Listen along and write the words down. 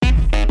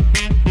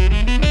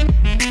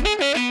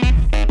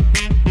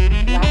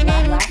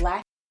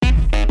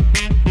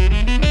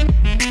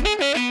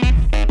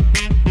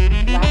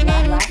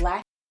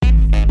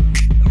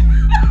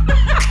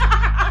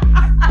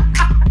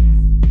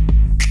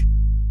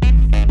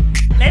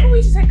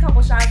we should take a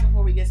couple shots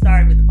before we get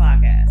started with the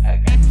podcast. Okay.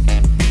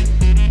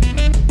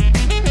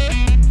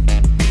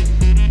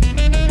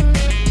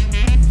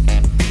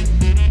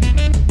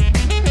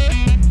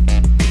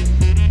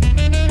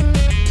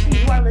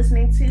 You are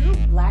listening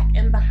to Black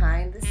and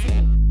Behind the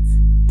Scenes.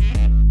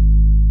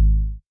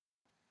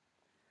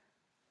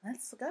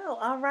 Let's go.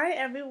 All right,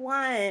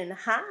 everyone.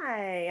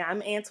 Hi,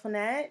 I'm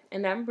Antoinette.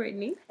 And I'm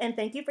Brittany. And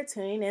thank you for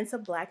tuning in to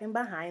Black and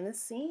Behind the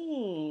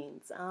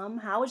Scenes.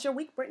 How was your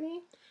week, Brittany?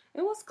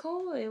 It was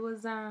cool. It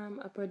was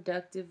a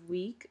productive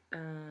week.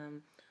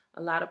 A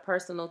lot of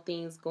personal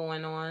things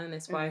going on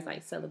as far as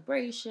like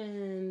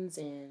celebrations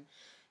and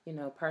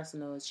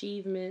personal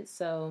achievements.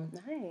 So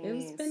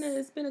nice.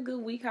 It's been a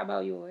good week. How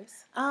about yours?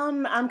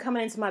 I'm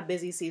coming into my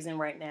busy season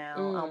right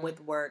now with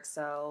work,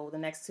 so the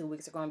next 2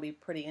 weeks are going to be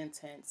pretty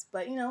intense.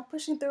 But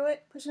pushing through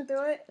it.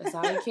 That's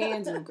all you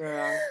can do,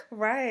 girl.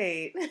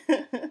 Right.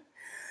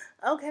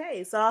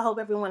 Okay, so I hope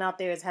everyone out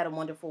there has had a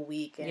wonderful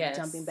week and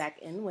jumping back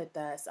in with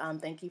us.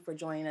 Thank you for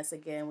joining us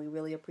again. We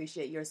really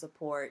appreciate your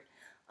support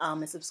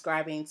and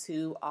subscribing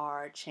to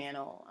our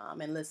channel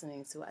and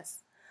listening to us.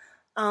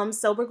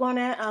 So we're going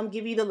to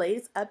give you the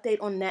latest update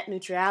on net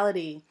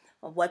neutrality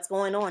of what's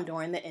going on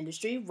during the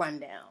industry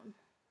rundown.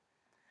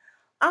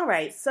 All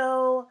right,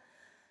 so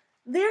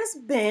there's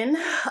been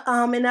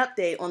an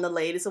update on the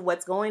latest of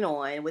what's going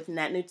on with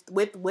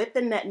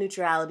the net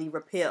neutrality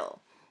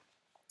repeal.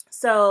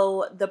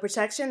 So the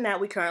protection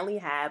that we currently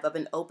have of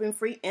an open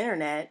free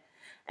internet,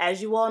 as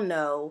you all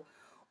know,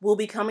 will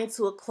be coming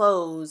to a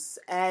close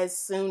as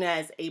soon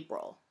as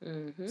April.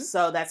 Mm-hmm.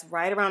 So that's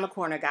right around the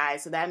corner,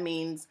 guys. So that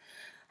means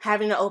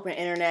having an open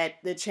internet,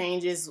 the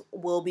changes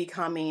will be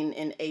coming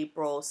in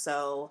April.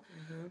 So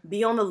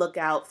be on the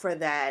lookout for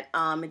that.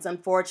 It's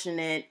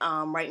unfortunate.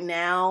 Right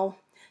now,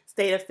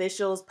 state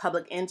officials,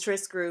 public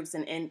interest groups,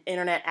 and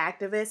internet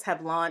activists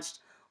have launched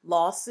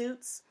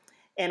lawsuits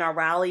and are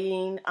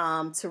rallying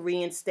to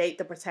reinstate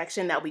the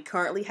protection that we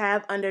currently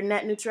have under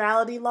net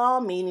neutrality law,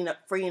 meaning a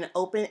free and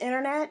open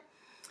internet.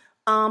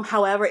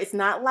 However, it's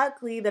not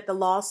likely that the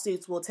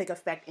lawsuits will take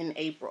effect in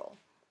April.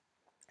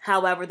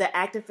 However, the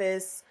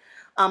activists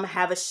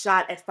have a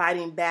shot at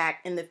fighting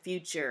back in the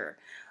future,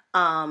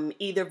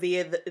 either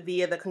via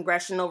the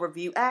Congressional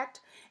Review Act,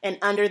 and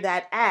under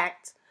that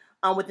act,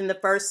 within the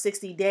first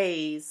 60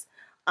 days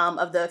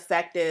of the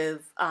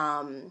effective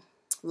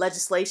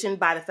legislation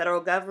by the federal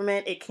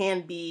government, it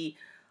can be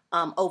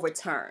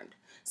overturned.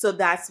 So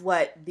that's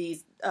what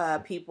these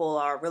people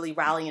are really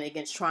rallying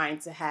against, trying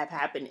to have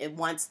happen. And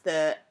once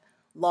the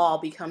law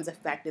becomes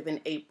effective in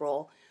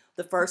April,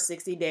 the first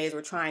 60 days,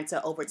 we're trying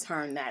to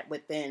overturn that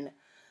within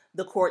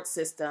the court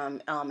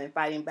system and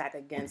fighting back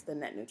against the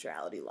net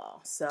neutrality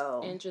law.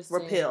 So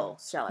repeal,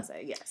 shall I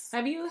say, yes.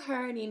 Have you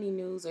heard any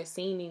news or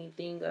seen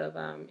anything of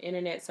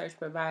internet search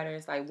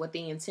providers, like what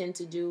they intend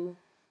to do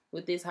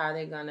with this, how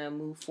they're going to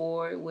move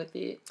forward with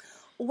it?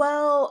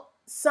 Well,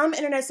 some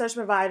internet search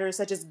providers,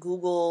 such as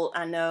Google,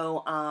 I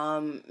know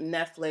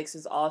Netflix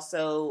is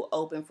also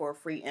open for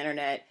free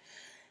internet.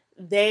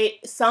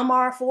 Some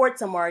are for it,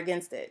 some are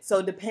against it. So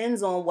it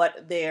depends on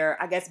what their,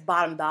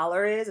 bottom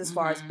dollar is as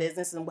far as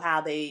business and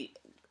how they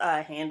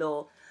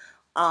handle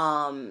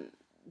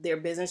their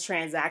business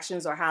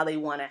transactions or how they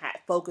want to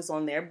focus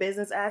on their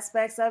business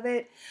aspects of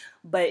it.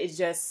 But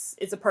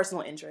it's a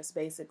personal interest,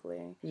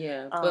 basically.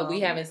 Yeah, but we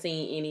haven't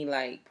seen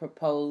any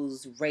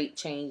proposed rate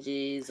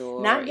changes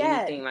or not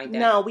yet. Anything like that.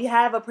 No, we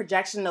have a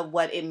projection of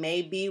what it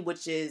may be,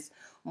 which is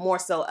more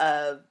so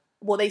of,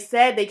 well, they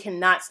said they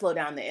cannot slow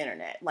down the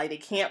internet. They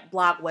can't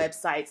block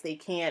websites, they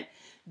can't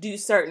do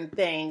certain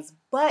things,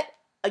 but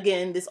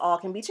again, this all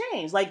can be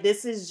changed.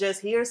 This is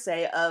just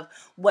hearsay of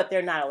what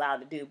they're not allowed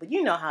to do. But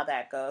you know how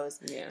that goes.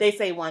 Yeah. They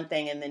say one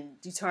thing and then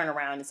you turn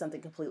around and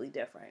something completely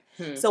different.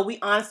 So we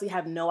honestly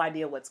have no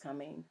idea what's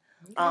coming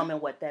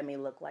and what that may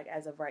look like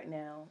as of right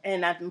now.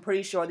 And I'm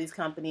pretty sure these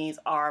companies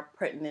are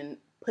putting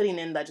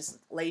in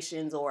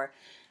legislations or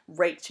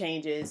rate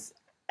changes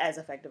as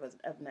effective as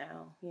of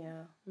now.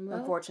 Yeah, well,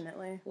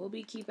 unfortunately. We'll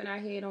be keeping our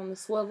head on the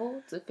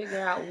swivel to figure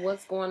out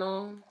what's going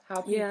on,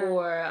 how people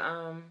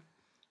are,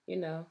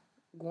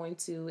 going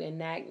to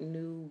enact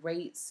new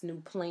rates,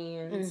 new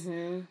plans,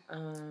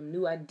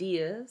 new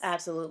ideas.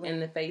 Absolutely.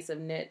 In the face of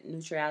net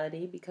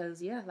neutrality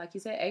because, like you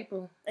said,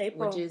 April,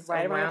 which is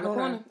right around the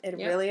corner. It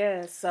really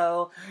is.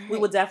 So we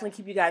will definitely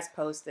keep you guys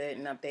posted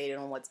and updated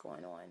on what's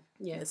going on.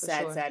 Yeah, it's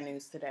sad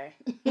news today.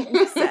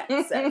 sad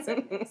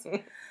news.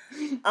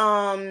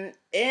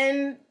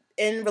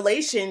 In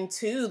relation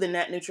to the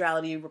net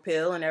neutrality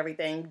repeal and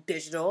everything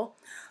digital,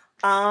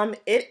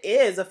 it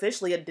is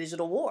officially a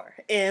digital war.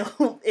 And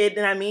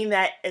I mean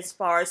that as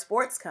far as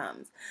sports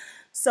comes.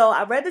 So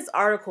I read this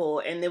article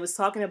and it was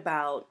talking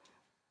about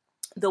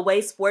the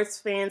way sports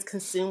fans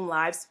consume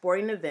live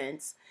sporting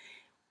events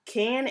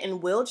can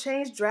and will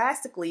change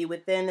drastically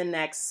within the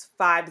next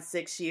 5 to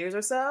 6 years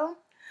or so.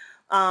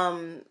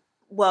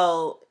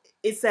 Well,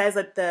 it says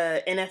that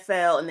the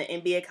NFL and the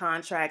NBA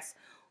contracts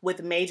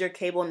with major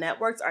cable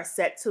networks are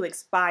set to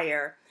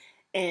expire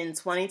in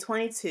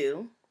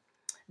 2022.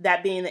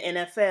 That being the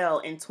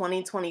NFL in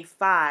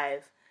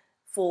 2025,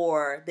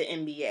 for the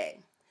NBA.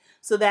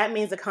 So that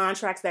means the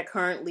contracts that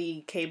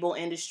currently cable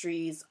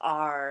industries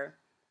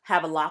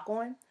have a lock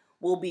on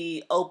will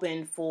be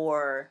open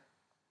for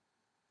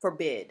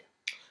bid.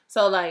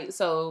 So like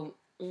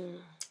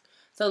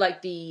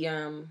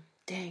the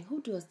dang,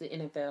 who does the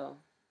NFL?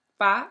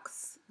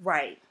 Fox,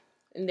 right?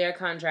 And their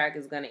contract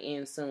is going to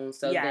end soon.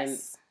 So then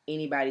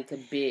anybody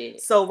could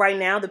bid. So right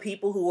now, the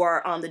people who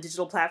are on the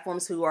digital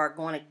platforms who are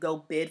going to go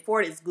bid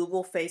for it is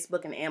Google,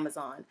 Facebook, and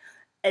Amazon,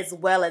 as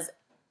well as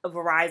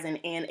Verizon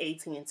and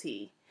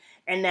AT&T.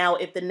 And now,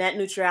 if the net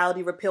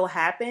neutrality repeal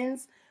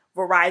happens,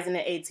 Verizon and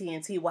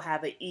AT&T will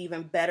have an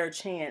even better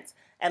chance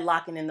at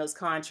locking in those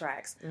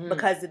contracts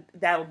because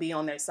that will be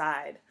on their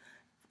side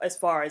as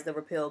far as the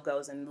repeal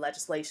goes and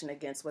legislation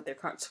against what they're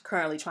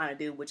currently trying to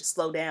do, which is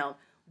slow down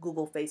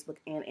Google, Facebook,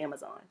 and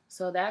Amazon.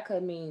 So that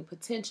could mean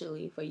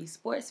potentially for you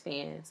sports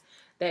fans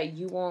that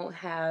you won't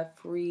have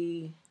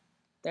free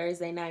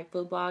Thursday night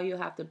football. You'll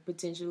have to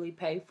potentially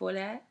pay for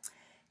that.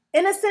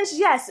 In a sense,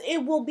 yes,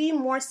 it will be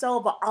more so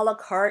of an a la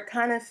carte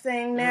kind of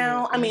thing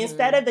now. I mean,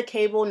 instead of the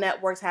cable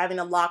networks having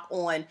a lock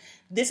on,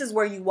 this is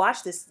where you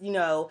watch this,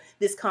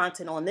 this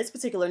content on this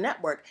particular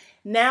network.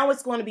 Now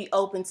it's going to be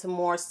open to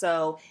more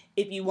so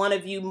if you want to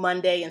view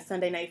Monday and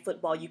Sunday night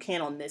football, you can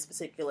on this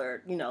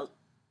particular,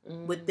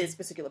 with this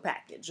particular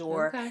package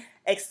or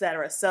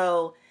etc.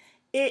 So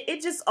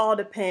it just all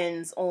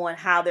depends on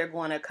how they're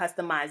going to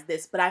customize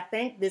this. But I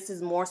think this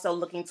is more so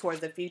looking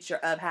towards the future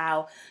of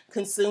how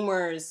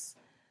consumers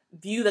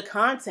view the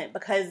content,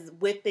 because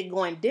with it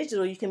going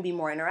digital, you can be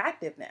more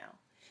interactive now.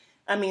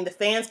 I mean, the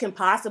fans can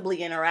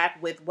possibly interact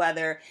with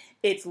whether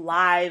it's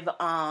live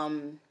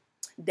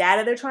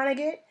data they're trying to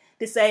get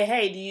to say,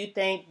 hey, do you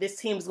think this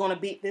team's going to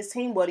beat this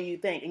team? What do you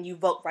think? And you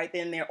vote right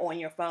then and there on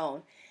your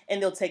phone, and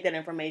they'll take that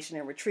information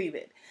and retrieve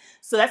it.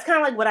 So that's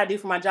kind of like what I do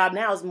for my job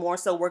now, is more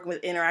so working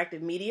with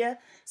interactive media.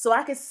 So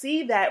I could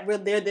see that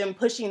they're them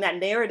pushing that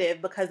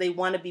narrative because they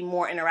want to be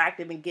more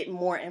interactive and get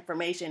more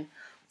information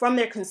from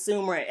their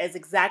consumer as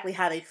exactly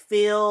how they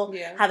feel,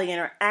 how they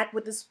interact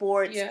with the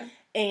sports,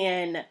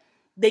 and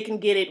they can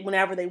get it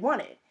whenever they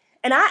want it.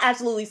 And I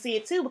absolutely see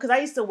it too, because I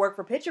used to work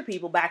for Picture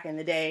People back in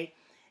the day,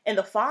 and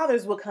the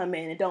fathers would come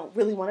in and don't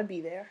really want to be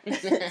there.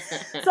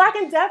 So I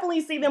can definitely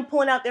see them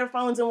pulling out their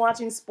phones and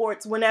watching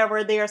sports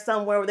whenever they're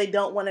somewhere where they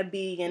don't want to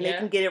be, and they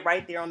can get it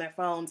right there on their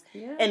phones,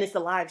 and it's a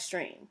live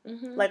stream.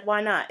 Like,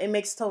 why not? It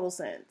makes total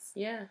sense.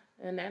 Yeah,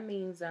 and that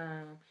means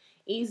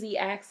easy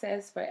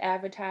access for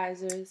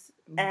advertisers,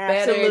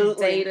 Absolutely.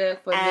 better data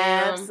for them,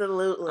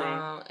 Absolutely,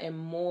 and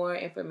more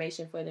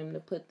information for them to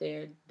put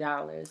their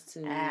dollars to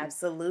their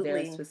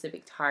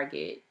specific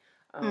target,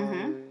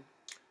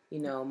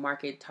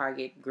 market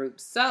target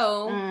groups.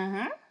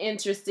 So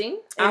interesting.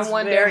 I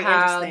wonder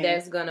how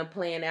that's gonna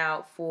plan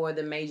out for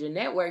the major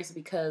networks,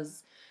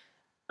 because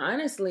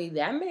honestly,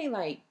 that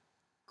may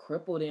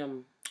cripple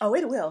them. Oh,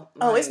 it will.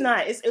 Oh, it's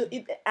not. It's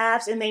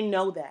apps, and they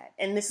know that.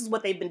 And this is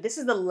what they've been. This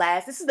is the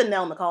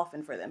nail in the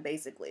coffin for them,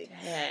 basically.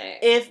 Dang.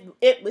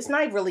 It's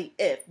not really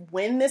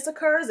when this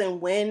occurs, and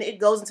when it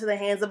goes into the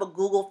hands of a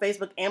Google,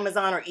 Facebook,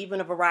 Amazon, or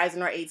even a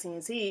Verizon or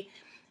AT&T,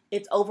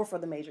 it's over for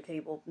the major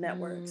cable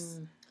networks.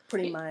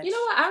 Pretty much. You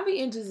know what? I'd be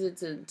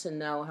interested to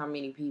know how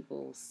many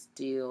people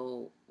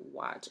still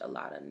watch a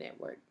lot of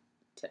network,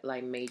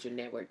 major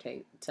network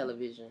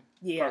television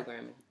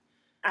programming.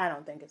 I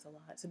don't think it's a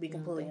lot, to be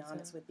completely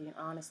honest with you.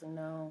 Honestly,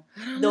 no.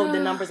 Though the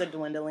numbers are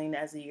dwindling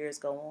as the years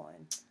go on.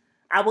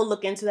 I will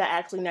look into that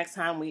actually next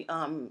time we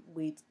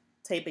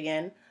tape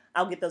again.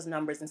 I'll get those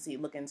numbers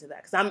and look into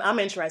that, because I'm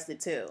interested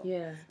too.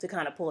 Yeah. To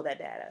kind of pull that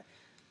data.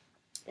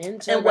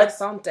 And what's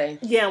something?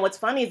 Yeah, and what's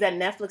funny is that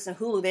Netflix and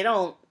Hulu, they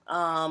don't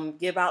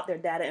give out their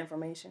data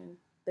information.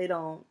 They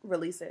don't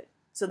release it.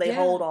 So they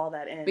hold all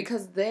that in.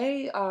 Because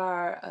they're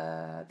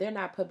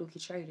not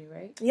publicly traded,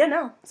 right? Yeah,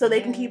 no. So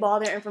they can keep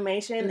all their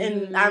information.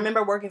 And I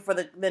remember working for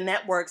the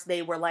networks,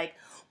 they were like,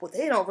 well,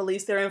 they don't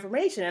release their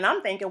information. And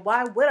I'm thinking,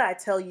 why would I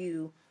tell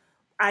you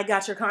I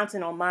got your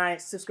content on my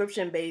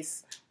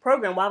subscription-based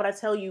program? Why would I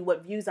tell you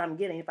what views I'm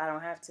getting if I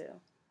don't have to?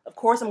 Of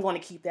course I'm going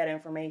to keep that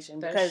information.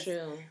 That's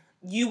true.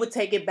 You would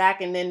take it back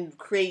and then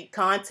create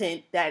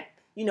content that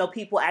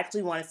people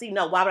actually want to see.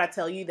 No, why would I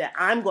tell you that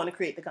I'm going to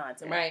create the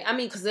content? Right. I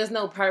mean, because there's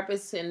no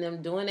purpose in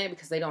them doing that,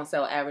 because they don't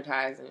sell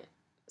advertising.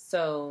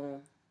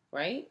 So,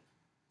 right?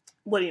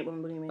 What do you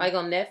mean? Like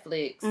on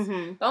Netflix,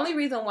 the only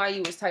reason why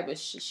you would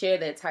share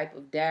that type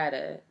of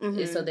data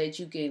is so that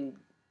you can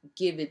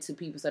give it to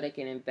people so they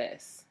can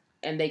invest.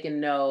 And they can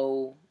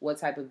know what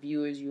type of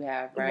viewers you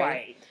have, right?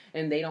 Right.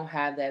 And they don't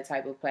have that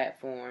type of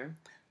platform.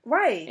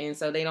 Right. And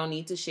so they don't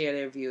need to share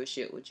their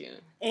viewership with you.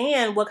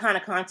 And what kind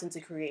of content to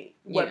create.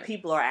 What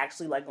people are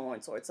actually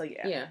going towards. So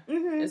yeah. Yeah.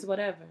 It's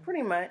whatever.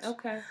 Pretty much.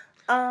 Okay.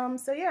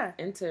 So yeah.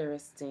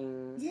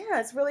 Interesting. Yeah,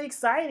 it's really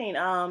exciting.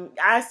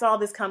 I saw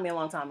this coming a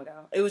long time ago.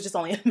 It was just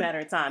only a matter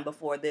of time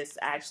before this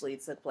actually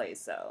took place.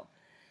 So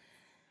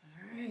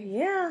alright.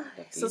 Yeah.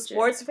 So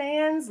sports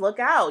fans, look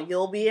out.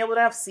 You'll be able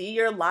to see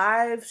your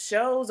live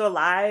shows or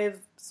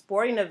live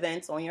sporting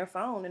events on your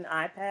phone and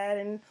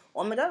iPad and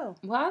on the go.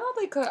 Well, I thought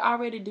they could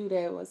already do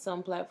that with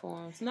some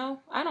platforms.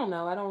 No, I don't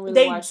know. I don't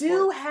really watch They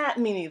do have...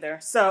 Me neither.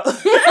 So,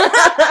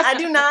 I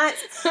do not.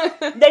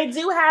 They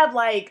do have,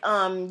 like,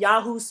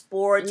 Yahoo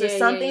Sports or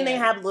something. Yeah. They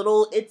have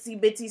little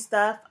itsy-bitsy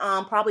stuff.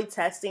 Probably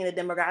testing the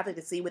demographic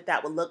to see what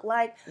that would look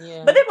like.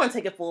 Yeah. But they're going to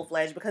take it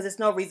full-fledged because there's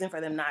no reason for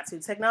them not to.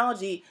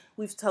 Technology,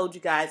 we've told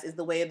you guys, is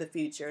the way of the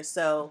future.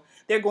 So,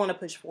 they're going to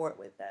push forward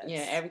with that.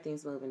 Yeah,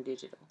 everything's moving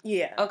digital.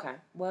 Yeah. Okay.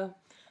 Well...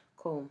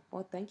 Cool.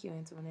 Well, thank you,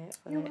 Antoinette,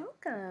 for You're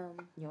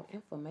welcome. Your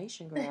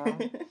information, girl.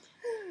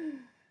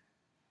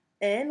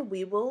 And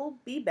we will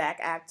be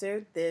back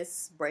after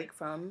this break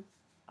from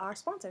our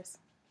sponsors.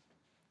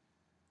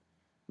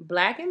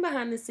 Black and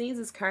Behind the Scenes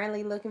is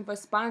currently looking for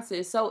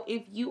sponsors. So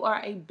if you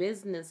are a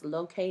business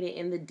located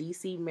in the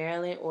DC,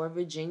 Maryland, or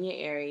Virginia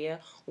area,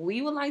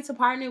 we would like to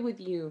partner with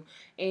you.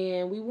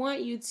 And we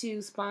want you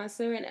to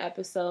sponsor an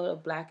episode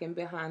of Black and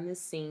Behind the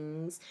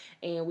Scenes.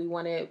 And we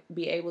want to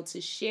be able to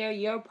share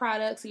your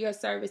products, your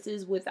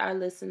services with our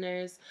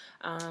listeners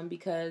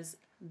because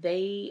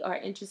they are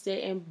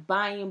interested in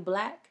buying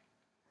black,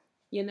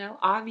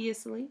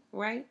 obviously,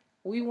 right?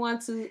 We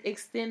want to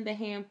extend the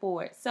hand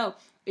forward. So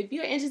if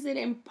you're interested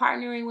in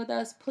partnering with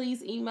us,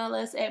 please email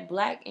us at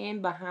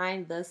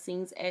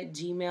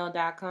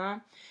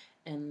blackandbehindthescenes@gmail.com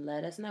and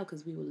let us know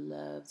because we would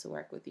love to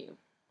work with you.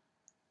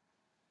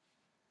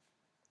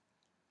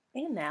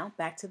 And now,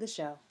 back to the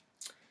show.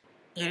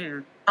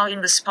 You are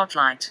in the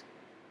spotlight.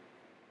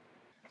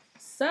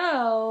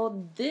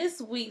 So,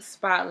 this week's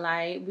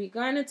Spotlight, we're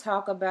going to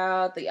talk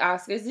about the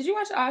Oscars. Did you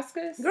watch the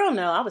Oscars? Girl,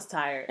 no, I was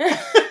tired.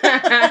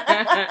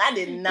 I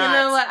did not. You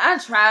know what? I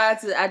tried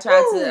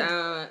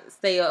to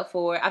stay up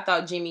for it. I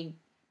thought Jimmy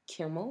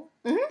Kimmel,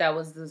 that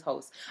was the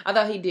host. I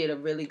thought he did a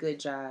really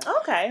good job.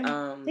 Okay.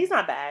 He's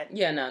not bad.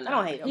 Yeah, no. I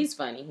don't hate him. He's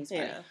funny.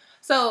 Yeah.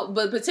 So,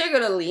 but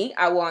particularly,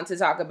 I want to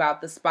talk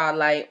about the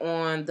Spotlight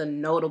on the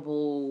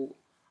notable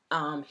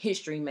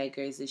history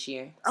makers this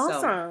year.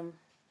 Awesome. So,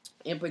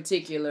 in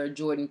particular,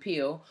 Jordan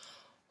Peele,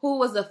 who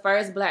was the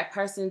first black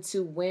person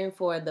to win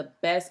for the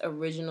best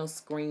original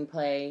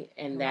screenplay,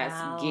 and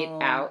that's Get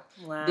Out.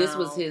 Wow. This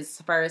was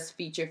his first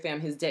feature film,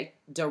 his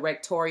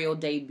directorial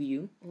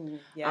debut.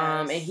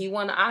 Yes. And he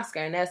won an Oscar,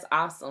 and that's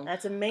awesome.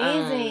 That's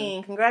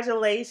amazing.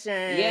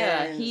 Congratulations.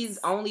 Yeah, he's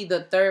only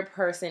the third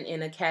person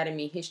in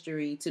Academy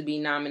history to be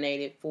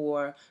nominated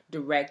for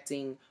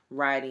directing,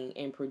 writing,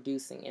 and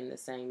producing in the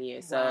same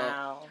year.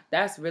 So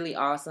that's really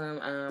awesome.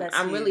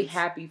 I'm huge. Really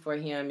happy for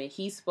him. And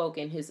he spoke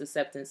in his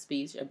acceptance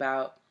speech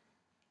about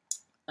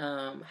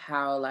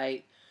how,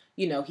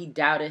 he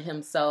doubted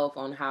himself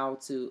on how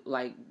to,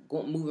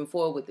 moving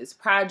forward with this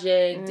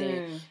project.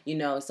 And,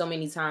 so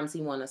many times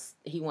he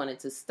wanted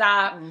to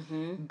stop.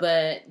 Mm-hmm.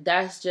 But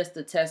that's just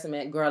a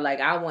testament, girl.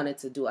 I wanted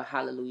to do a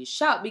hallelujah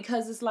shout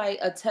because it's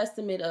a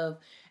testament of,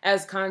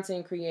 as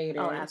content creators.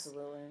 Oh,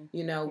 absolutely.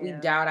 We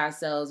doubt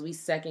ourselves. We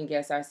second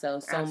guess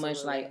ourselves so much.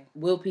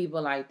 Will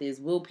people like this?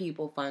 Will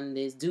people fund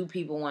this? Do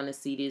people want to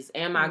see this?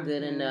 Am I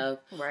good enough?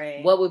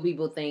 Right. What would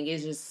people think?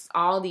 It's just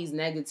all these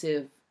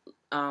negative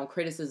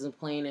criticism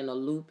playing in a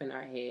loop in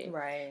our head.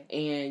 Right.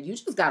 And you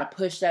just got to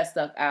push that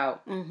stuff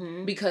out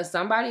because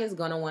somebody is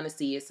going to want to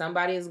see it.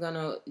 Somebody is going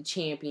to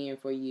champion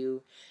for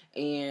you.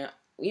 And,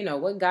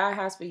 what God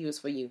has for you is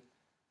for you.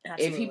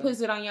 Absolutely. If he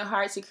puts it on your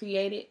heart to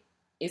create it,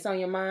 it's on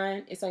your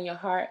mind, it's on your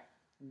heart,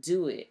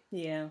 do it.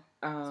 Yeah,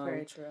 that's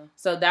very true.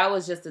 So that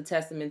was just a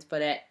testament for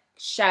that.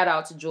 Shout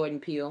out to Jordan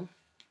Peele.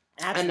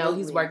 Absolutely. I know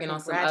he's working on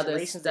some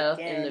other stuff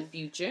in the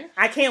future.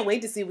 I can't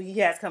wait to see what he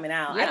has coming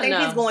out. Yeah, I think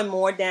he's going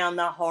more down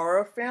the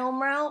horror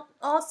film route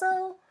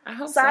also. I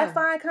hope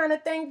sci-fi kind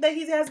of thing that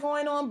he has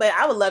going on, but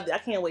I would love it. I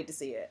can't wait to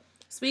see it.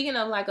 Speaking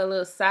of a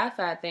little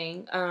sci-fi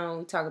thing,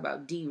 we talk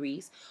about Dee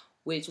Reese,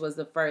 which was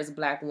the first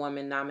black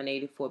woman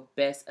nominated for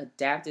Best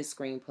Adapted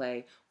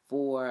Screenplay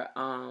for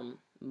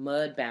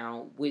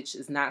Mudbound, which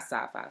is not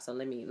sci-fi. So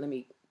let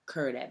me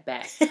curve that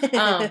back.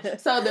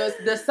 So the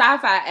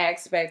sci-fi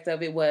aspect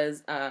of it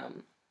was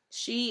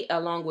she,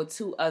 along with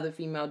two other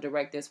female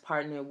directors,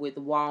 partnered with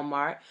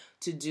Walmart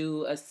to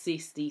do a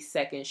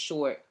 60-second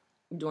short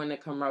during the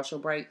commercial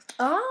breaks.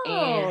 Oh.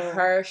 And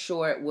her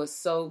short was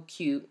so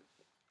cute.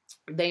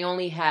 They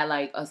only had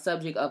a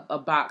subject of a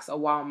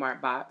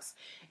Walmart box,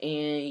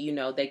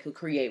 and they could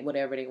create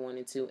whatever they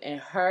wanted to. And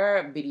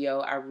her video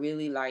I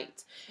really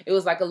liked. It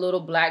was a little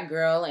black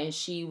girl, and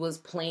she was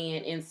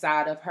playing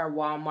inside of her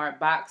Walmart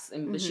box,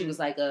 and she was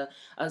a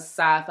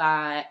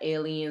sci-fi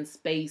alien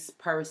space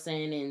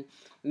person, and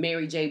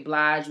Mary J.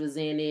 Blige was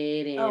in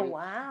it. And, oh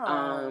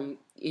wow!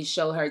 It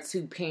showed her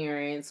two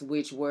parents,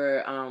 which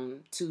were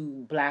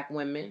two black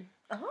women.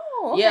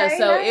 Oh, okay, yeah,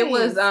 so nice.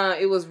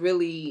 It was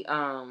really,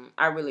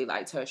 I really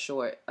liked her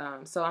short.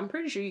 So I'm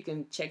pretty sure you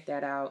can check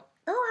that out.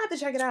 Oh, I have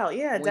to check it out.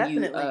 Yeah, when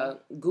definitely. You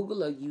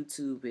Google or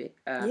YouTube it.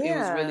 It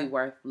was really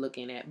worth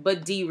looking at.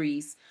 But Dee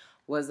Reese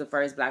was the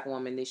first black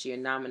woman this year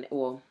nominated.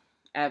 Well,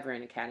 ever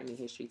in Academy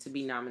history to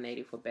be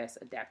nominated for Best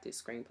Adapted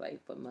Screenplay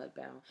for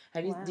Mudbound.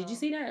 Did you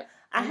see that?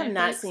 I have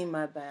not seen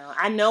Mudbound.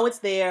 I know it's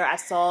there. I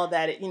saw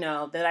that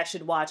that I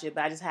should watch it,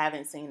 but I just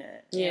haven't seen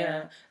it.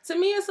 Yeah. To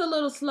me, it's a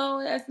little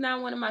slow. That's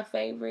not one of my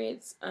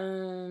favorites.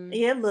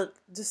 Yeah, look,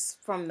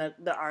 just from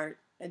the art,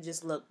 it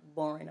just looked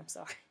boring. I'm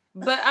sorry.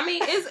 But I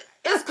mean, it's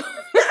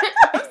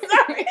I'm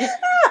sorry.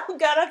 Oh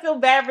God, I feel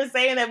bad for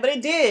saying that, but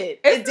it did.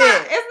 It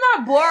did. It's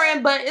not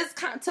boring, but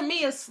to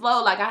me, it's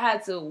slow. Like I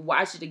had to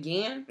watch it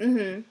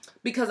again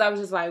because I was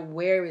just like,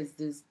 "Where is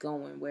this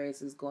going? Where is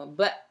this going?"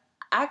 But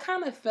I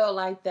kind of felt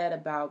like that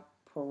about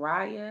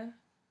Pariah,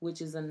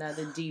 which is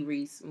another D.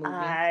 Reese movie.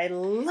 I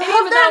love and even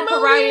that though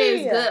movie. Pariah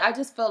is good, I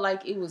just felt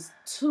like it was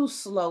too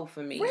slow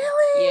for me.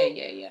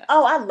 Really? Yeah.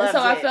 Oh, I love it.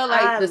 So I felt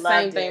like the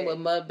same thing with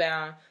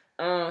Mudbound.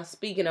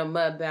 Speaking of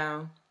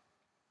Mudbound,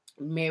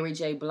 Mary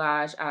J.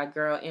 Blige, our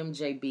girl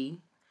MJB,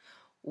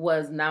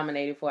 was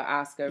nominated for an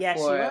Oscar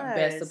for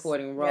Best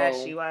Supporting Role.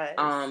 Yes, she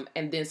was.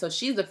 And then so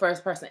she's the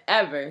first person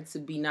ever to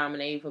be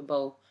nominated for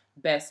both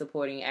Best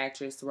Supporting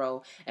Actress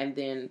role and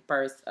then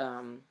first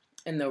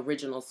in the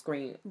original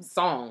screen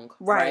song.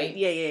 Right?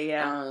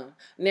 Yeah.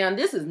 Now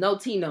this is no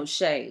tea, no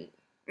shade.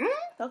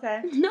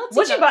 Okay. No tea.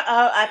 What you about?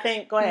 I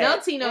think. Go ahead. No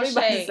tea, no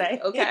shade.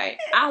 Okay.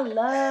 I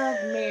love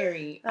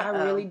Mary. I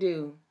really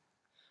do.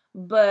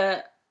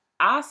 But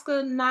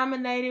Oscar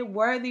nominated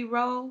worthy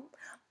role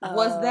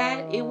was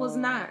that? It was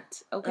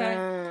not. Okay.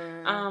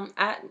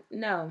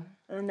 No.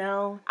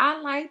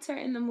 I liked her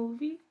in the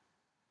movie,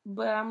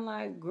 but I'm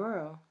like,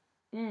 girl.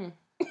 I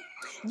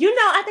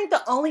think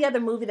the only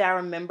other movie that I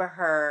remember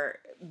her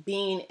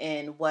being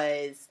in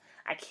was,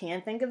 I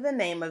can't think of the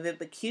name of it,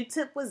 but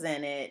Q-Tip was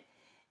in it.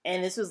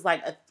 And this was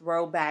like a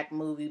throwback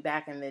movie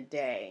back in the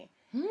day.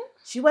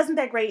 She wasn't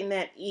that great in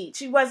that.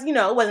 She was,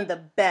 it wasn't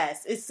the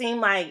best. It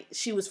seemed like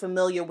she was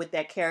familiar with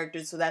that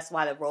character, so that's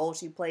why the role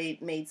she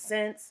played made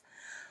sense.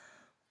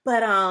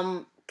 But,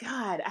 God,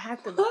 I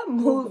have to... What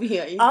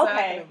movie are you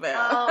talking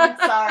about? I'm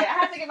sorry. I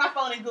have to get my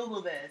phone and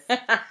Google this.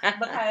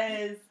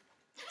 Because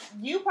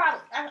you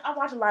probably... I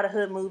watch a lot of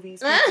hood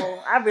movies,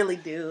 people. I really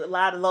do. A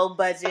lot of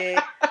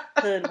low-budget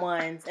hood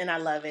ones, and I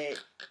love it.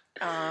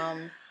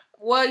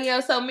 Well,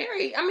 yeah, so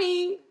Mary, I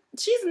mean,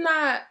 she's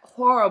not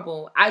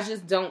horrible. I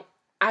just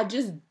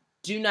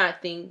do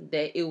not think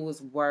that it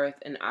was worth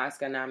an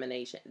Oscar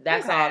nomination.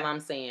 That's all I'm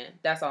saying.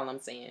 That's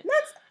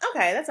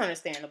That's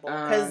understandable.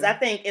 Because I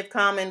think if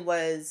Common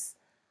was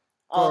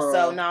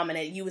also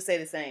nominated, you would say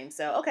the same.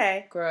 So,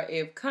 okay. Girl,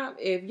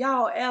 if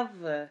y'all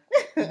ever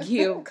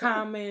give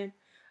Common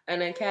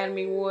an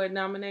Academy Award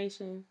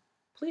nomination,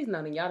 please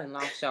know that y'all done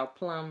lost y'all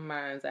plum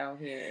minds out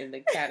here in the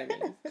Academy.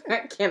 I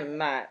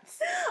cannot.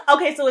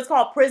 Okay, so it's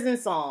called Prison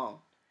Song.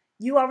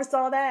 You ever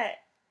saw that?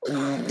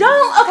 Don't do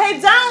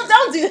that.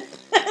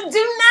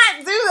 Do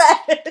not do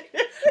that.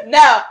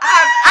 No,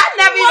 I've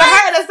never even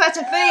heard of such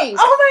a thing.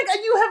 Oh my God,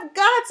 you have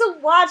got to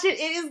watch it.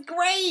 It is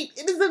great.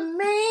 It is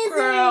amazing.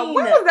 Girl,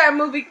 when was that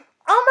movie?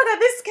 Oh my God,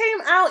 this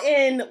came out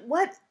in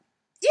what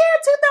year?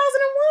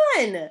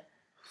 2001.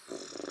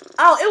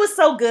 Oh, it was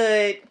so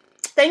good.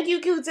 Thank you,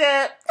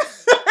 Q-Tip.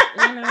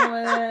 You know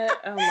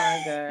what? Oh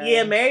my God.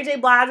 Yeah, Mary J.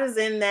 Blige was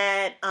in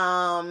that.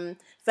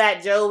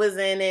 Fat Joe was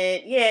in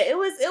it. Yeah, it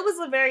was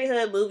a very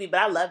hood movie, but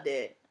I loved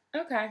it.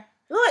 Okay.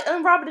 Look,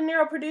 and Robert De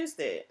Niro produced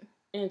it.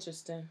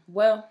 Interesting.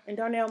 Well, and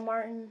Darnell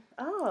Martin.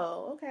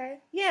 Oh, okay.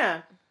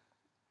 Yeah.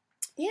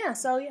 Yeah.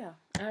 So yeah.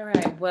 All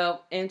right.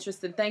 Well,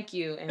 interesting. Thank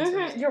you.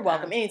 You're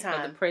welcome.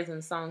 Anytime. For the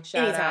Prison Song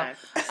shout out.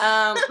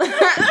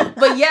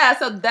 But yeah,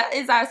 so that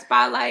is our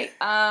spotlight.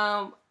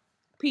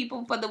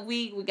 People for the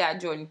week. We got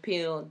Jordan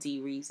Peele,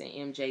 D. Reese,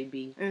 and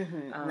MJB.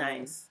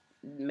 Nice.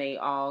 Made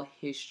all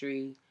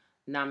history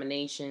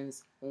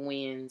nominations,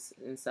 wins,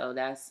 and so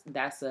that's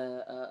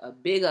a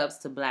big ups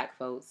to Black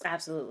folks.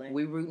 Absolutely.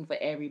 We're rooting for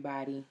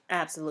everybody.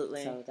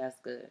 Absolutely. So that's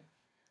good.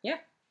 Yeah.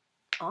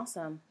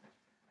 Awesome.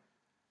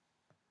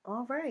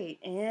 All right,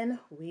 and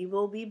we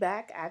will be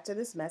back after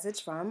this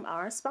message from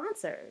our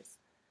sponsors.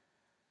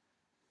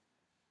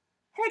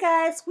 Hey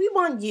guys, we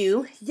want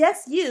you,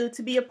 yes you,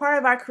 to be a part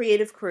of our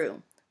creative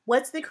crew.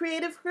 What's the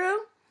creative crew?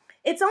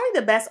 It's only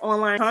the best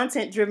online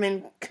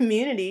content-driven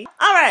community.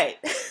 All right,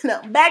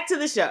 now back to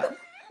the show.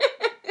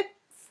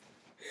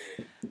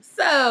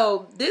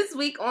 So, this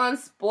week on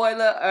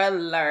Spoiler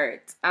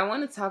Alert, I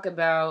want to talk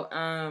about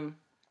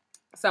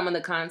some of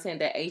the content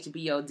that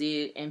HBO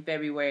did in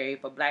February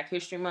for Black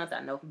History Month.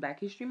 I know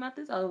Black History Month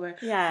is over.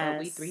 Yes.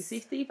 We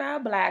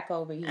 365 Black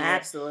over here.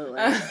 Absolutely.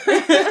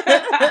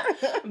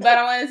 But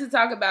I wanted to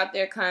talk about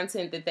their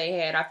content that they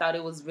had. I thought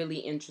it was really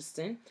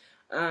interesting.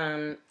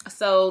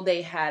 So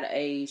they had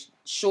a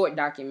short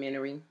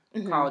documentary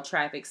called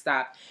Traffic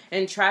Stop.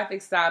 And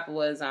Traffic Stop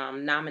was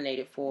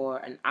nominated for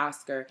an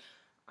Oscar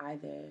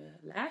either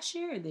last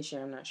year or this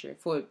year, I'm not sure,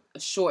 for a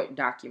short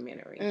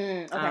documentary.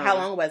 Okay, how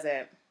long was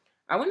it?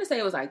 I want to say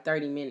it was like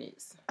 30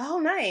 minutes. Oh,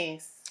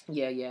 nice.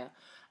 Yeah.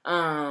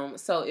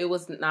 So it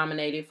was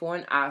nominated for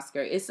an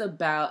Oscar. It's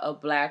about a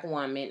Black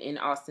woman in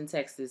Austin,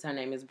 Texas. Her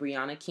name is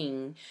Breonna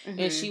King.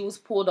 And she was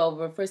pulled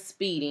over for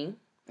speeding.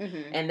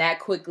 and that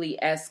quickly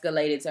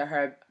escalated to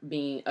her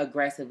being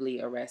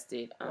aggressively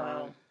arrested.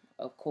 Wow.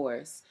 Of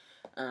course,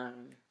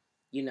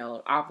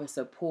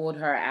 officer pulled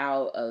her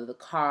out of the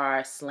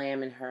car,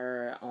 slamming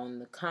her on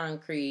the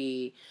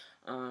concrete.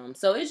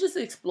 So it just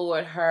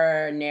explored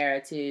her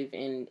narrative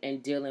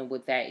and dealing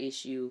with that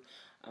issue.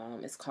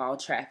 It's called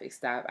Traffic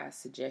Stop. I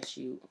suggest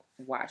you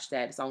watch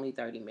that. It's only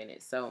 30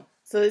 minutes. So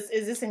is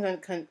this in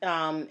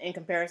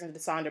comparison to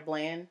Sandra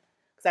Bland?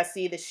 Because I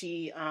see that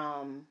she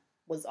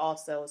was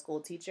also a school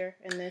teacher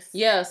in this.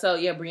 Yeah. So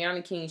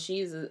Brianna King,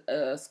 she's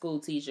a school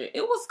teacher.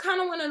 It was kind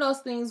of one of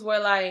those things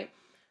where like,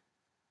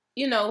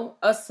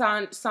 a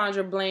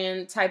Sandra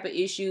Bland type of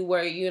issue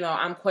where,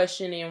 I'm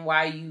questioning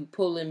why you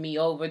pulling me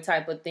over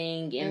type of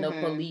thing, and the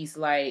police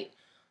like,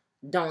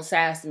 don't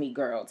sass me,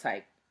 girl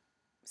type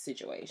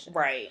situation.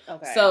 Right.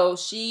 Okay. So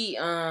she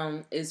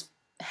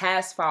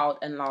has filed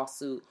a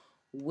lawsuit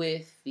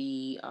with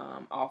the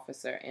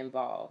officer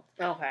involved.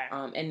 Okay.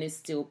 And it's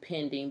still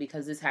pending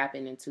because this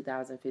happened in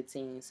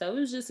 2015. So it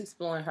was just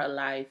exploring her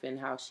life and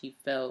how she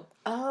felt.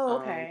 Oh,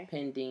 okay.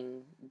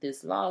 Pending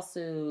this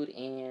lawsuit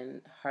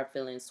and her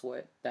feelings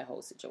toward that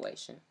whole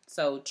situation.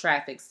 So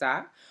Traffic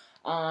Stop.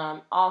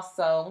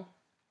 Also,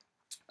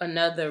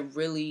 another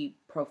really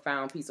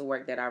profound piece of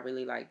work that I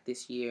really liked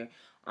this year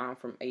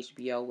from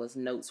HBO was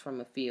Notes from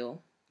a Field,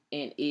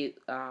 and it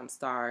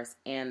stars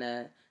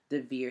Anna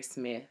Deavere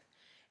Smith.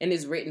 And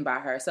is written by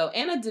her. So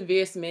Anna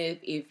Deavere Smith,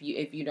 if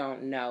you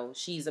don't know,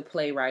 she's a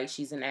playwright.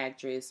 She's an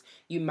actress.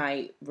 You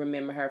might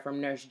remember her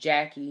from Nurse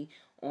Jackie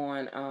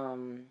on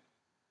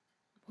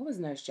what was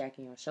Nurse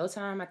Jackie on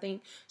Showtime? I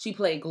think she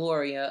played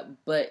Gloria,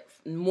 but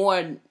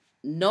more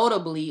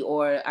notably,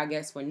 or I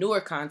guess for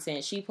newer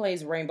content, she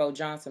plays Rainbow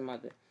Johnson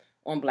mother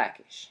on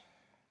Blackish.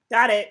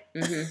 Got it.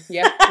 Mm-hmm.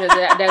 Yeah.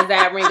 Does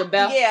that ring a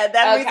bell? Yeah,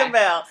 that rings a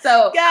bell.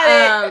 So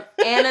got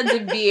it. Anna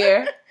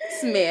Deavere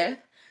Smith.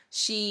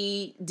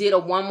 She did a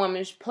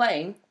one-woman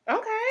play.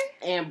 Okay.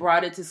 And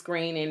brought it to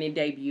screen, and it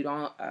debuted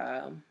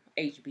on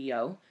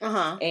HBO.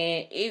 Uh-huh.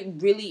 And it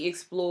really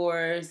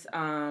explores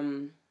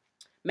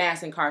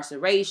mass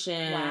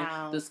incarceration,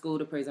 the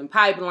school-to-prison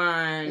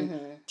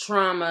pipeline,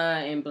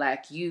 trauma in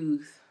Black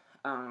youth,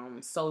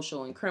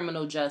 social and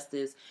criminal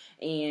justice.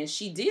 And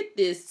she did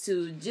this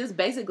to just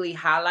basically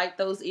highlight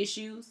those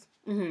issues,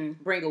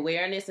 bring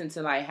awareness, and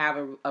to like have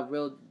a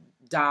real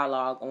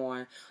dialogue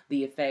on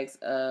the effects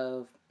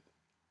of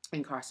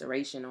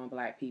incarceration on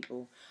Black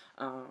people.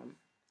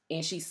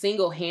 And she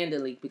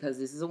single-handedly, because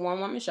this is a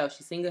one-woman show,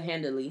 she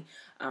single-handedly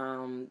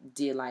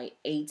did like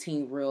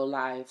 18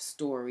 real-life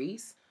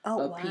stories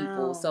of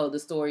people. So the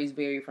stories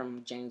vary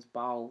from James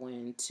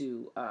Baldwin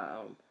to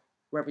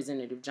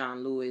Representative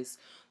John Lewis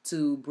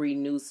to Bree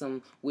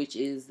Newsom, which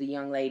is the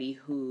young lady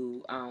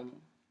who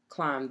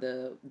climbed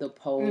the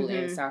pole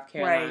in South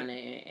Carolina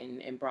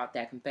and brought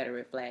that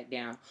Confederate flag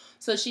down.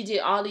 So she did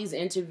all these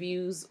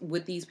interviews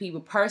with these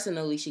people.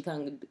 Personally, she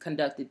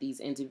conducted these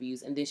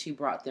interviews, and then she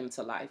brought them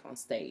to life on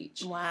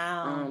stage.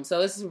 Wow.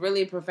 So it's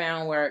really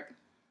profound work.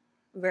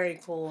 Very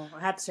cool. I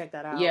have to check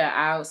that out. Yeah,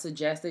 I would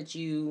suggest that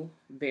you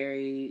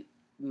very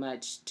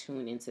much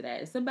tune into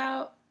that. It's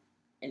about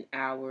an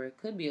hour. It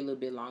could be a little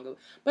bit longer,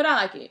 but I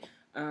like it.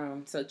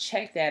 So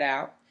check that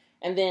out.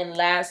 And then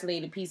lastly,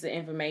 the piece of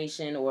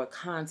information or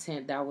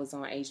content that was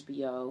on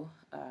HBO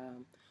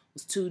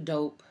was Two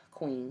Dope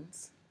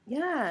Queens.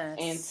 Yes.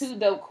 And Two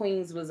Dope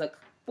Queens was a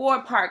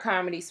 4-part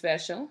comedy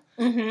special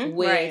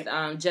with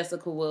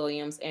Jessica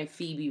Williams and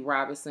Phoebe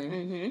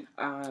Robinson.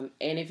 And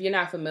if you're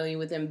not familiar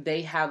with them,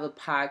 they have a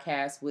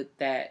podcast with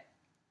that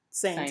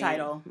same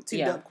title, Two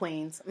Dope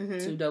Queens.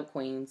 Two Dope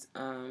Queens.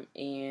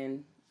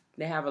 And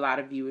they have a lot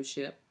of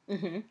viewership.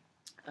 Two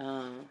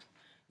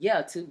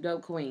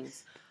Dope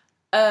Queens.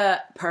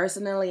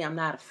 Personally, I'm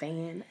not a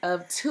fan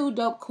of Two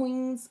Dope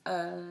Queens.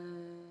 I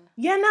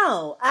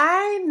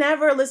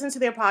never listened to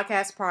their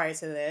podcast prior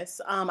to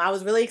this. I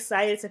was really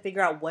excited to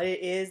figure out what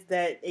it is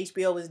that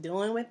HBO was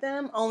doing with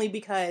them, only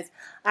because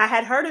I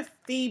had heard of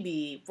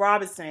Phoebe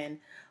Robinson,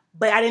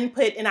 but I didn't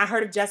and I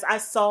heard of I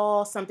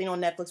saw something on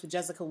Netflix with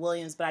Jessica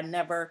Williams, but I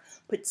never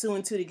put two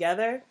and two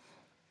together.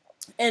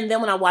 And then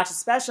when I watched the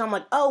special, I'm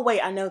like, oh,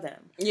 wait, I know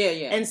them. Yeah.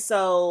 And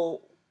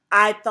so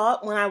I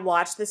thought when I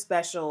watched the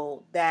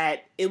special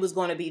that it was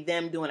going to be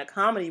them doing a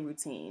comedy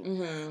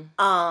routine.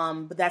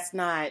 But that's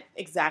not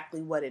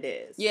exactly what it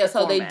is. Yeah,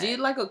 so format. They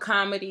did like a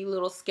comedy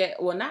little sketch.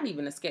 Well, not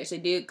even a sketch. They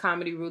did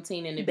comedy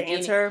routine in the beginning.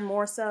 Banter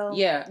more so.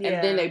 Yeah, and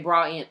then they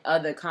brought in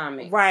other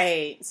comics.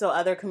 Right. So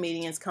other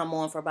comedians come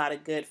on for about a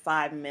good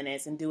 5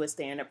 minutes and do a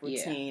stand-up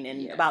routine.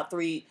 And about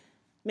three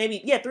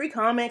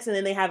comics, and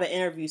then they have an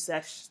interview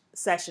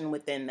session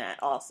within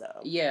that also.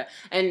 Yeah,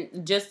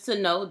 and just to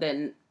know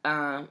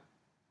that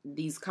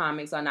these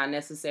comics are not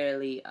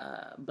necessarily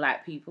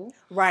Black people.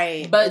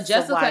 Right. But it's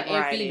Jessica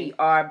and Phoebe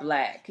are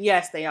Black.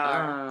 Yes, they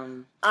are.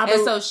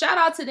 And so shout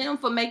out to them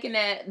for making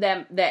that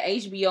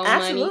HBO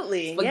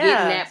money. For getting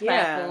that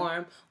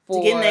platform.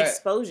 For getting the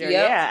exposure. Yep.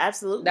 Yeah,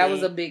 absolutely. That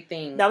was a big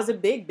thing. That was a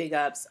big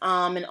ups.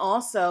 And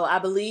also, I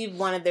believe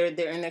one of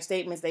in their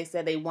statements, they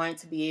said they wanted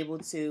to be able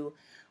to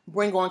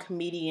bring on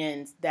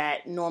comedians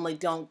that normally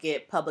don't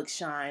get public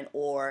shine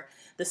or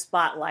the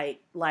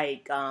spotlight,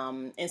 like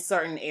in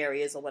certain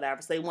areas or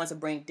whatever. So they want to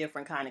bring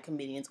different kind of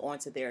comedians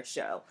onto their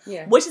show.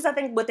 Yeah. Which is, I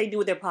think, what they do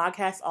with their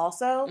podcast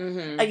also.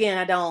 Mm-hmm.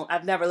 Again,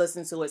 I've never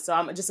listened to it, so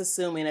I'm just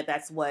assuming that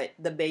that's what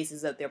the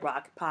basis of their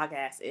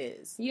podcast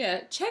is.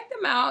 Yeah, check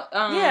them out.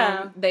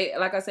 They,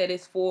 like I said,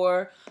 it's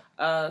 4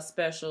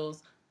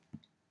 specials.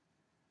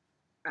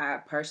 I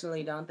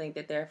personally don't think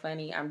that they're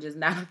funny. I'm just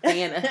not a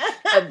fan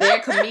of their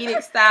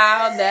comedic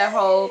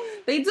style.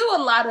 They do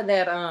a lot of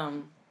that,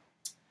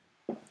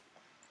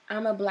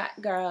 I'm a black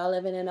girl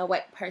living in a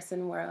white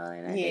person world,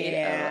 and I date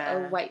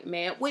a white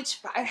man. Which,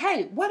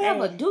 hey,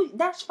 whatever,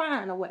 that's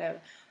fine or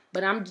whatever.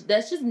 But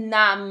that's just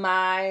not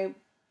my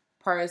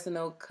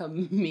personal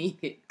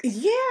comedic.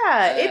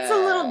 Yeah, it's a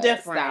little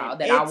different style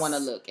that I want to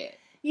look at.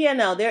 Yeah,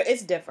 no,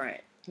 it's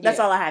different.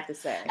 That's all I have to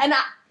say. And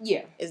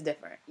it's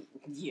different.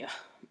 Yeah.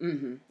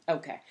 Mm-hmm.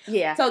 Okay.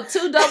 Yeah. So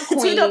 2 Dope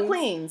Queens. 2 Dope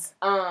Queens.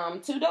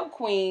 2 Dope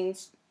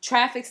Queens.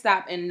 Traffic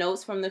Stop and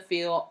Notes from the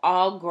Field,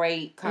 all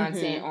great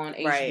content on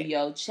HBO.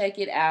 Right. Check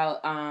it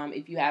out.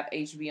 If you have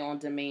HBO on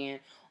demand,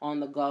 on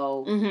the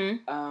go,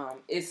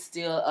 it's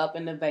still up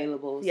and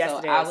available. Yes,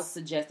 so I would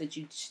suggest that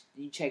you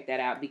check that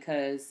out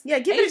because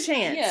give it a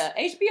chance. Yeah,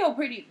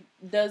 HBO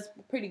does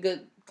pretty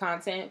good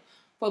content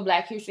for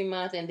Black History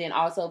Month and then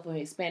also for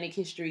Hispanic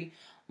History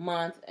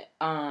Month.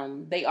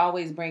 They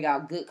always bring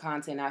out good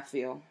content, I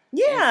feel.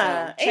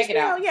 Yeah, so check HBO, it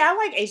out. Yeah, I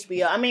like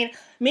HBO. I mean,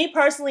 me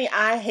personally,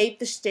 I hate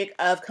the shtick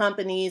of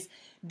companies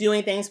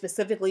doing things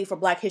specifically for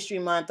Black History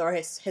Month or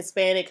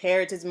Hispanic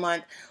Heritage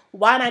Month.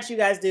 Why not you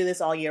guys do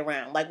this all year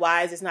round? Like,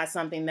 why is this not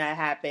something that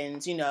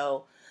happens,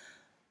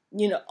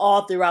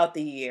 all throughout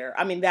the year?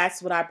 I mean,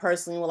 that's what I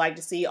personally would like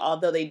to see,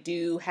 although they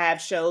do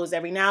have shows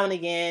every now and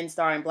again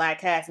starring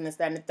Black cast and this,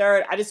 that, and the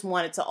third. I just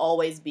want it to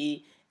always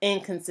be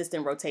in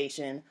consistent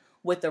rotation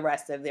with the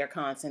rest of their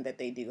content that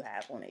they do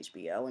have on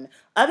HBO and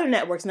other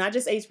networks, not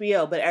just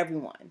HBO, but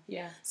everyone.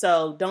 Yeah.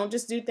 So don't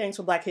just do things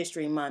for Black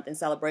History Month and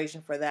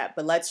celebration for that,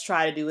 but let's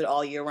try to do it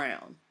all year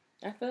round.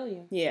 I feel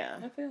you. Yeah.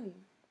 I feel you.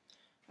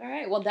 All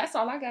right. Well, that's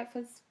all I got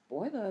for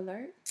spoiler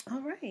alert.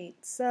 All right.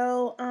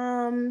 So,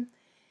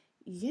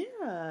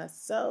 yeah.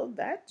 So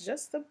that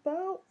just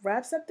about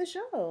wraps up the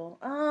show.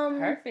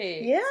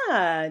 Perfect.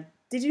 Yeah.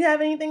 Did you have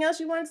anything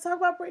else you wanted to talk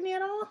about, Brittany,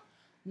 at all?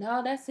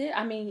 No, that's it.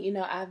 I mean,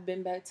 I've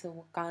been back to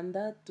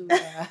Wakanda.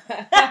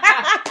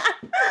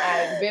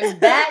 I've been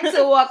back to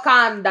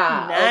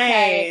Wakanda.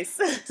 Nice.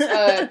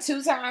 Okay?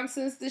 2 times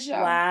since the show.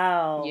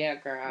 Wow. Yeah,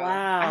 girl.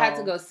 Wow. I had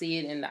to go see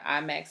it in the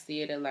IMAX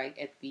theater, like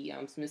at the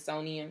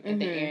Smithsonian, at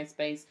the Air and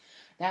Space.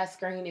 That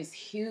screen is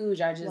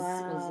huge. I just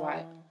was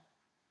like,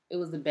 it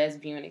was the best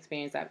viewing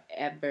experience I've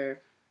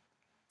ever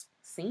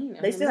seen.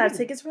 They still have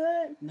tickets for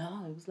that?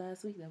 No, it was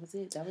last week. That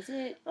was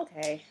it.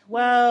 Okay.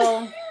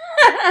 Well,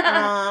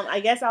 I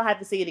guess I'll have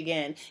to see it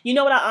again. You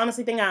know what I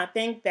honestly think? I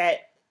think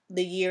that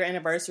the year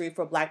anniversary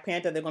for Black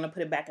Panther, they're going to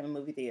put it back in the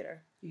movie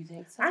theater. You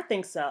think so? I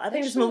think so. I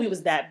think this movie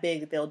was that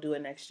big that they'll do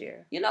it next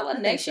year. You know what?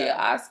 Next year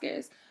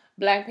Oscars,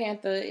 Black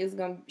Panther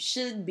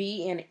should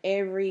be in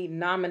every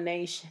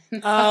nomination.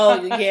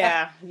 Oh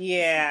yeah.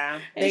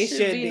 They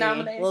should be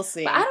nominated. We'll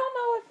see. But I don't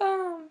know if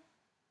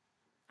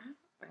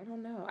I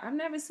don't know. I've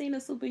never seen a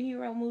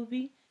superhero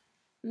movie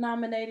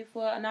nominated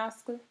for an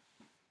Oscar.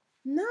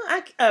 No,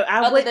 I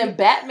other than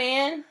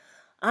Batman.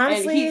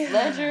 Honestly, and Heath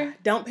Ledger.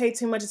 Don't pay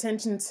too much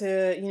attention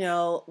to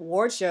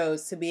award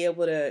shows to be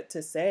able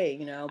to say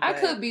But I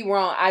could be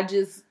wrong. I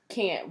just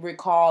can't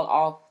recall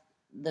off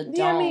the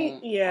dome. I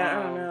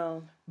don't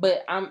know.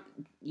 But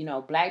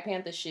Black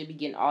Panther should be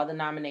getting all the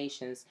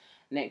nominations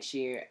next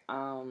year.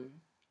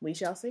 We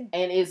shall see.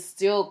 And it's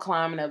still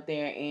climbing up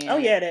there. And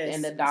it is.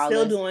 And the dollars.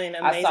 Still doing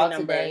amazing numbers. I saw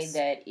today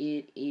that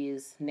it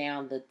is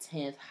now the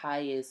 10th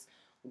highest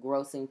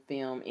grossing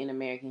film in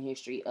American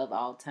history of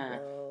all time.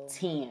 Whoa.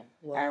 10.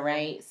 Whoa. All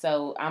right?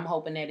 So I'm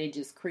hoping that it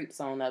just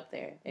creeps on up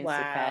there and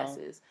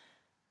surpasses.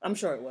 I'm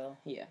sure it will.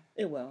 Yeah.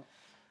 It will.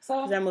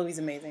 So that movie's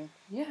amazing.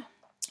 Yeah.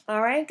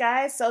 All right,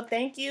 guys. So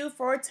thank you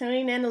for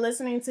tuning in and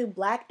listening to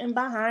Black and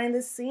Behind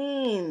the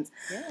Scenes.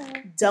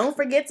 Yeah. Don't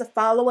forget to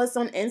follow us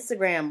on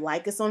Instagram,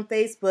 like us on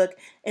Facebook,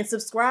 and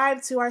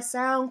subscribe to our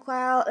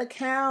SoundCloud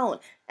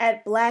account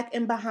at Black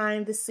and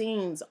Behind the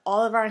Scenes.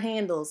 All of our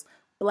handles,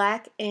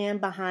 Black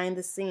and Behind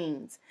the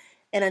Scenes.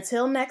 And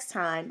until next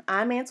time,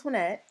 I'm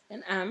Antoinette.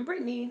 And I'm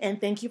Brittany. And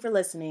thank you for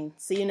listening.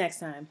 See you next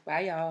time.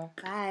 Bye, y'all.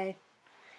 Bye.